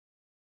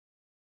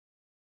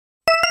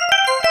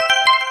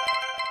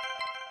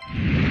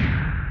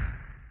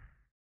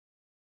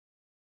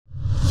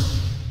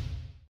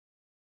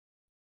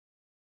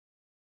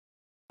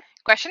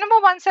Question number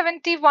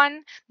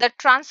 171. The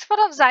transfer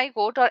of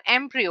zygote or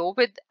embryo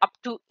with up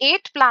to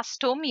 8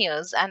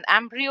 blastomeres and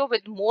embryo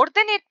with more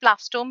than 8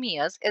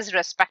 blastomeres is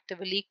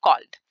respectively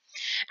called.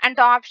 And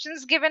the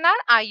options given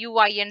are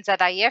IUI and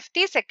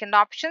ZIFT, second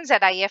option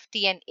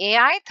ZIFT and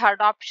AI,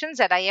 third option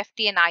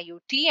ZIFT and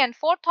IUT, and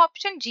fourth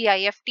option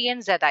GIFT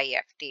and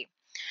ZIFT.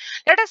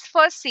 Let us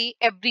first see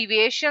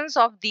abbreviations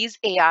of these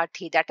ART,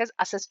 that is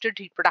assisted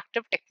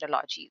reproductive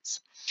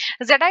technologies.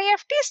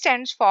 ZIFT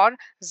stands for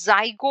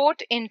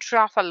zygote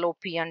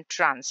intrafallopian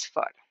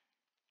transfer.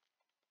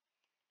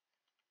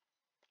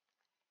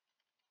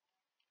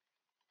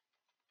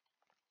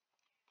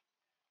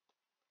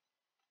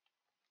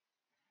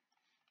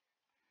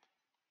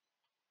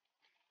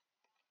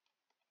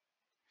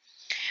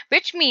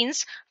 Which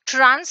means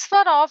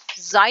transfer of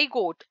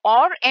zygote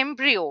or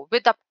embryo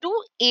with up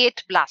to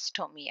 8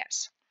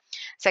 blastomeres.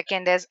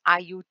 Second is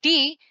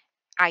IUT.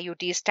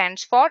 IUT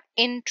stands for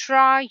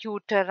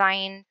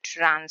intrauterine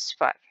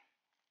transfer.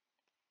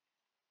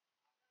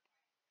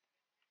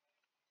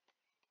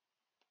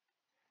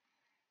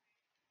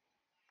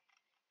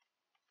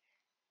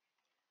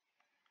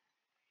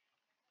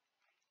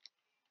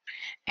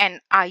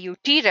 And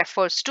IUT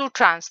refers to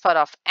transfer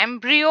of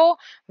embryo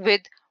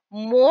with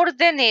more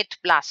than 8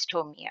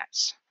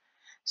 blastomeres.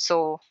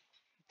 So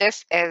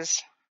this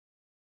is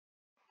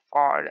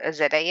for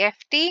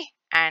ZIFT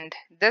and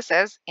this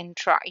is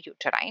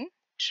intrauterine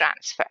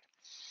transfer.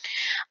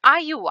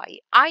 IUI.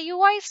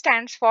 IUI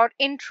stands for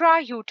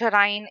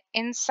intrauterine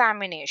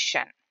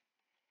insemination.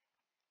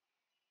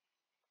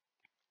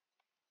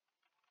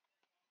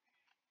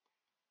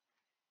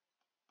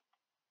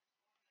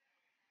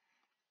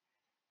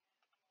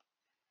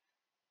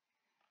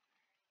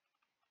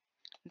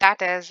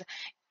 That is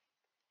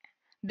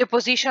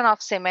deposition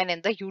of semen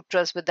in the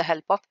uterus with the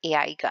help of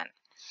AI gun.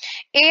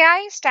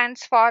 AI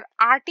stands for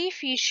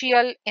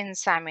artificial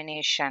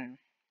insemination.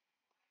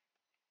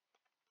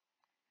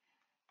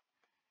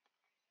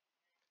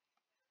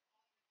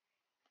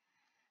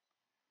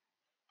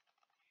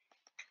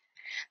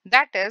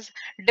 That is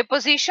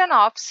deposition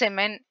of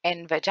semen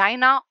in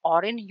vagina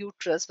or in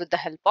uterus with the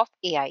help of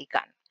AI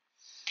gun.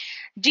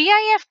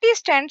 GIFT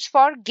stands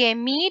for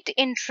gamete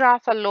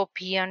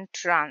intrafallopian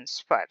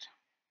transfer.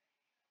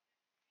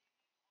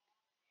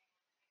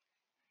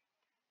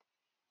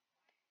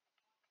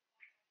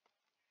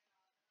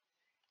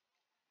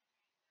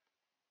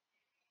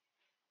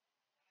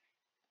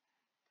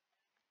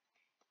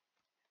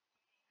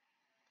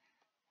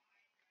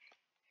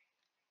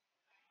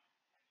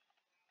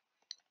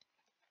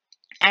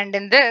 And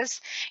in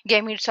this,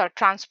 gametes are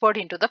transferred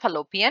into the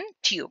fallopian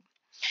tube.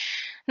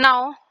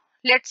 Now,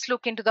 let's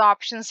look into the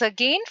options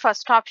again.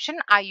 First option,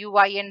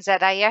 IUI and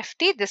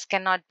ZIFT. This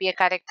cannot be a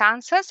correct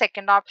answer.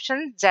 Second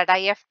option,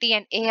 ZIFT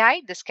and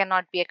AI. This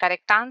cannot be a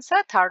correct answer.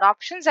 Third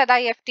option,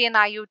 ZIFT and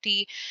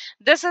IUT.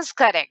 This is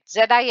correct.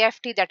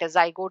 ZIFT, that is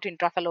zygote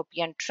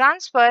intrafallopian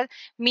transfer,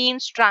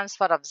 means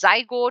transfer of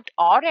zygote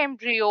or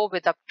embryo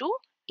with up to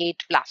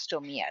 8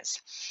 blastomeres.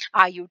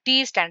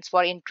 IUT stands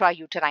for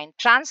intrauterine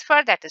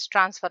transfer, that is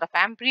transfer of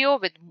embryo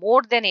with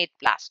more than 8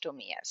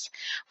 blastomeres.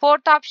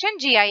 Fourth option,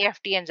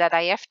 GIFT and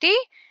ZIFT.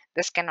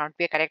 This cannot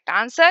be a correct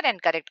answer, and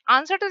correct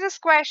answer to this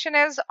question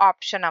is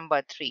option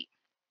number 3.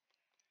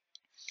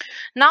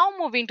 Now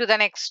moving to the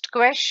next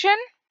question.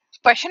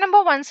 Question number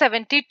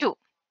 172.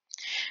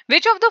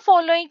 Which of the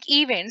following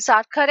events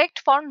are correct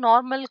for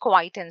normal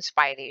quiet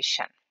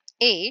inspiration?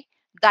 A.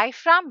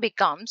 Diaphragm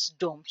becomes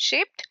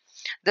dome-shaped.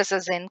 This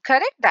is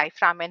incorrect.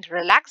 Diaphragm in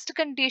relaxed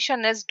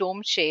condition is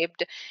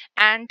dome-shaped,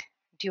 and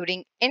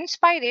during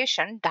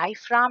inspiration,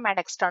 diaphragm and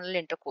external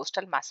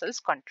intercostal muscles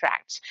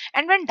contracts.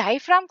 And when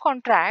diaphragm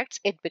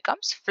contracts, it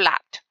becomes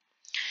flat.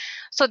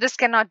 So this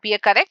cannot be a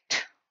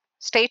correct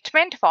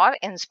statement for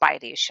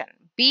inspiration.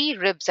 B.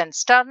 Ribs and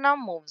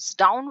sternum moves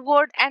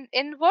downward and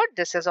inward.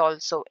 This is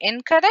also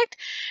incorrect.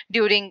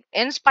 During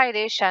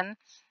inspiration,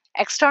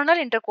 external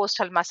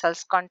intercostal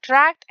muscles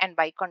contract, and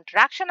by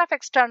contraction of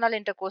external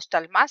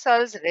intercostal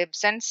muscles,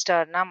 ribs and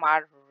sternum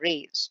are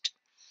raised.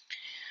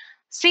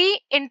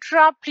 C.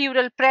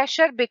 Intrapleural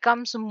pressure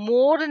becomes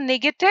more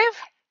negative.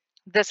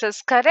 This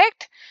is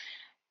correct.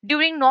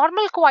 During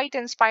normal quiet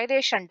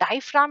inspiration,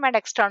 diaphragm and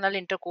external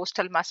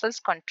intercostal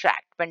muscles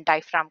contract. When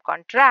diaphragm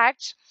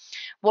contracts,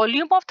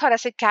 volume of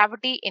thoracic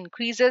cavity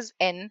increases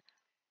in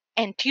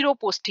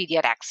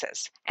anteroposterior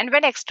axis. And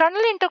when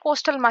external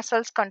intercostal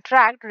muscles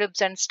contract, ribs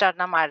and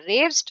sternum are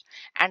raised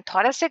and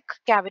thoracic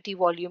cavity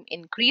volume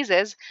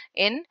increases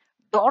in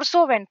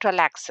dorsoventral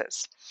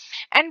axis.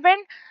 And when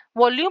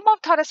volume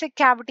of thoracic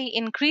cavity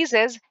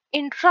increases,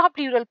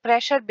 intrapleural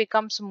pressure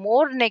becomes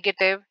more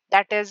negative,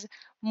 that is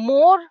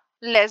more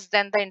less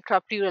than the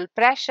intrapleural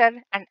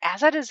pressure, and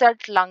as a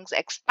result lungs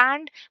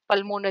expand,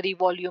 pulmonary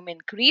volume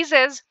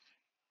increases,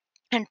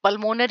 and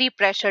pulmonary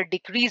pressure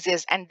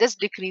decreases, and this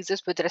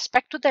decreases with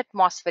respect to the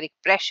atmospheric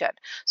pressure.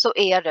 So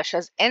air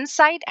rushes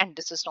inside, and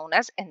this is known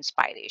as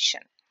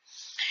inspiration.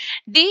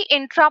 The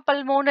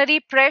intrapulmonary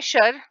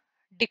pressure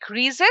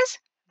decreases.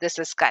 This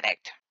is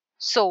correct.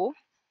 So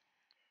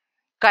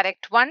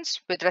Correct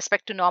ones with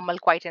respect to normal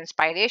quiet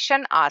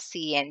inspiration are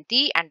C and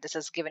D, and this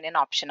is given in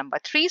option number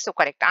 3. So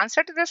correct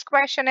answer to this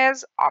question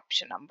is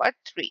option number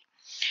 3.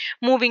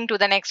 Moving to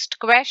the next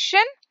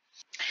question.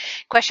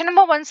 Question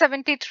number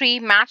 173.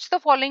 Match the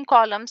following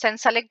columns and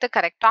select the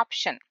correct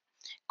option.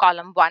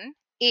 Column 1,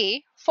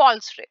 A,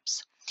 false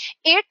ribs.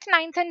 8th,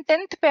 9th and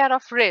 10th pair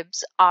of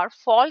ribs are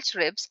false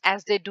ribs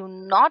as they do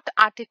not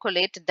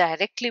articulate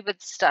directly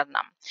with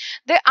sternum.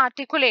 They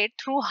articulate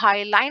through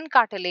hyaline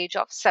cartilage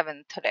of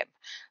 7th rib.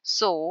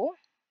 So,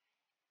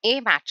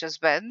 A matches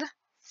with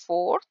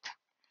 4th.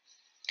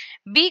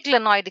 B,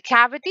 glenoid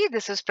cavity.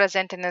 This is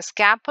present in the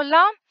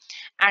scapula.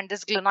 And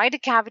this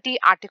glenoid cavity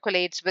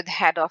articulates with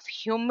head of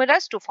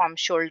humerus to form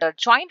shoulder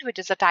joint, which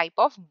is a type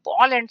of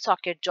ball and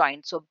socket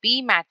joint. So,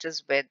 B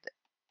matches with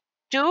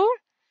 2.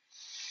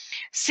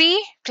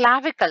 C,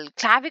 clavicle.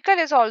 Clavicle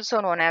is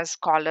also known as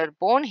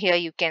collarbone. Here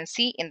you can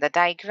see in the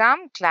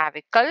diagram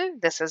clavicle.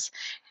 This is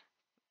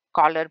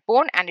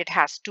collarbone and it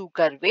has 2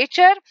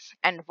 curvature,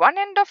 and one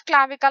end of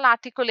clavicle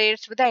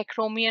articulates with the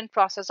acromion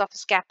process of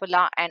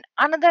scapula and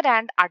another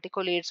end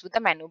articulates with the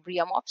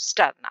manubrium of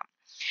sternum.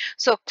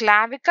 So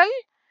clavicle,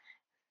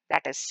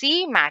 that is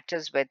C,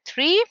 matches with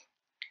 3.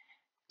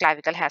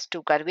 Clavicle has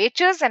 2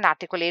 curvatures and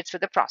articulates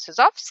with the process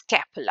of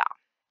scapula.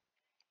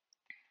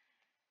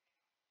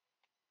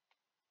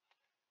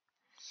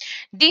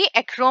 D,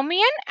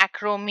 acromion.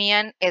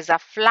 Acromion is a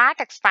flat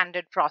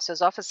expanded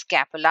process of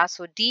scapula.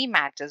 So D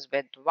matches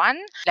with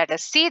 1. Let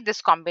us see this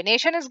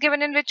combination is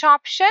given in which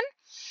option?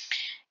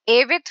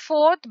 A with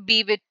 4th,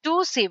 B with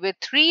 2, C with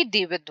 3,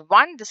 D with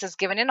 1. This is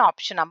given in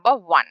option number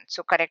 1.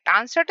 So correct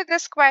answer to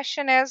this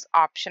question is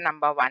option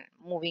number 1.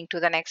 Moving to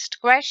the next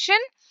question.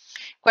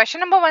 Question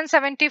number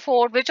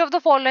 174. Which of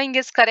the following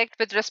is correct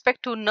with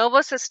respect to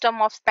nervous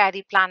system of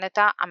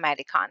Periplaneta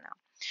americana?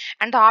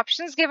 And the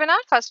options given are: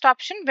 first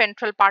option,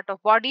 ventral part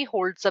of body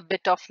holds a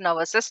bit of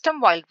nervous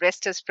system while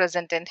rest is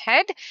present in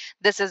head.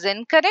 This is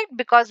incorrect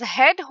because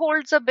head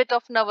holds a bit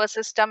of nervous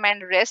system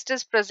and rest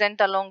is present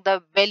along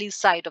the belly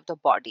side of the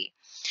body.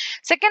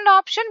 Second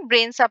option,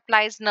 brain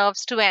supplies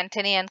nerves to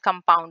antennae and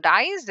compound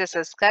eyes. This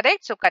is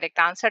correct. So correct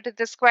answer to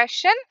this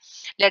question.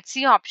 Let's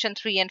see option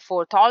 3 and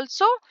 4th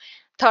also.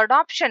 Third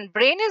option,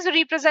 brain is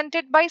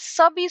represented by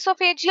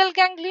subesophageal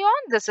ganglion.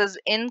 This is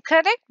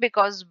incorrect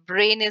because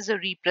brain is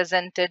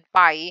represented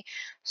by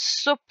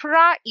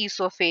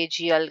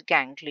supraesophageal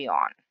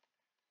ganglion.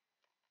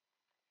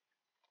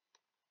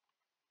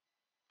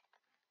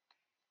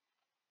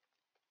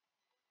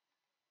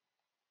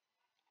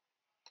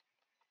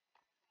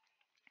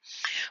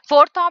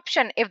 Fourth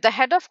option, if the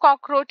head of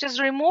cockroach is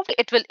removed,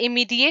 it will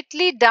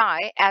immediately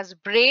die as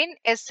brain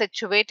is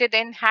situated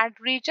in head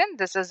region.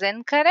 This is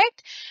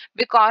incorrect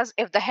because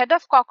if the head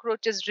of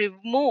cockroach is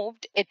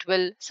removed, it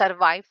will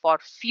survive for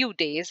few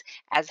days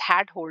as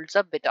head holds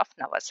a bit of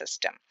nervous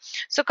system.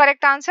 So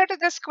correct answer to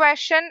this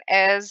question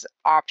is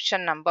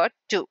option number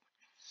 2.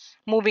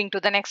 Moving to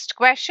the next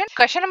question.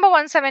 Question number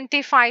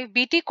 175.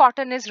 Bt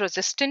cotton is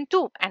resistant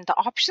to, and the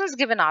options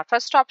given are: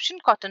 first option,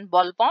 cotton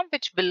bollworm,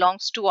 which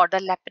belongs to order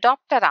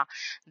Lepidoptera.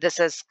 This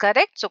is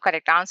correct. So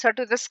correct answer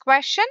to this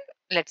question.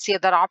 Let's see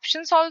other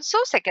options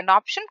also. Second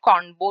option,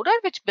 corn borer,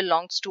 which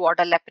belongs to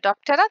order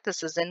Lepidoptera.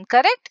 This is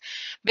incorrect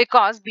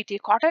because Bt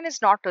cotton is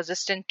not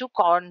resistant to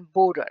corn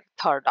borer.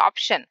 Third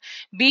option,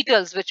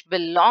 beetles, which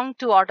belong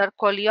to order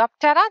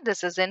Coleoptera.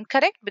 This is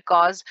incorrect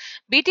because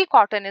Bt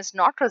cotton is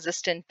not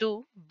resistant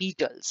to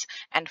beetles.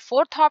 And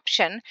fourth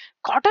option,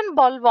 cotton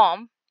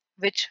bollworm,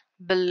 which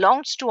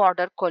belongs to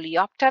order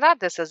Coleoptera.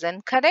 This is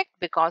incorrect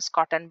because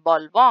cotton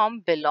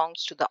bollworm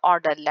belongs to the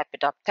order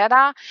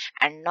Lepidoptera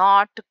and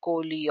not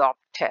Coleoptera.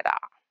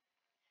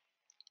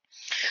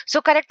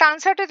 So correct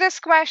answer to this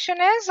question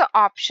is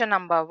option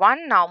number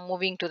 1. Now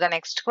moving to the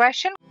next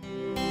question.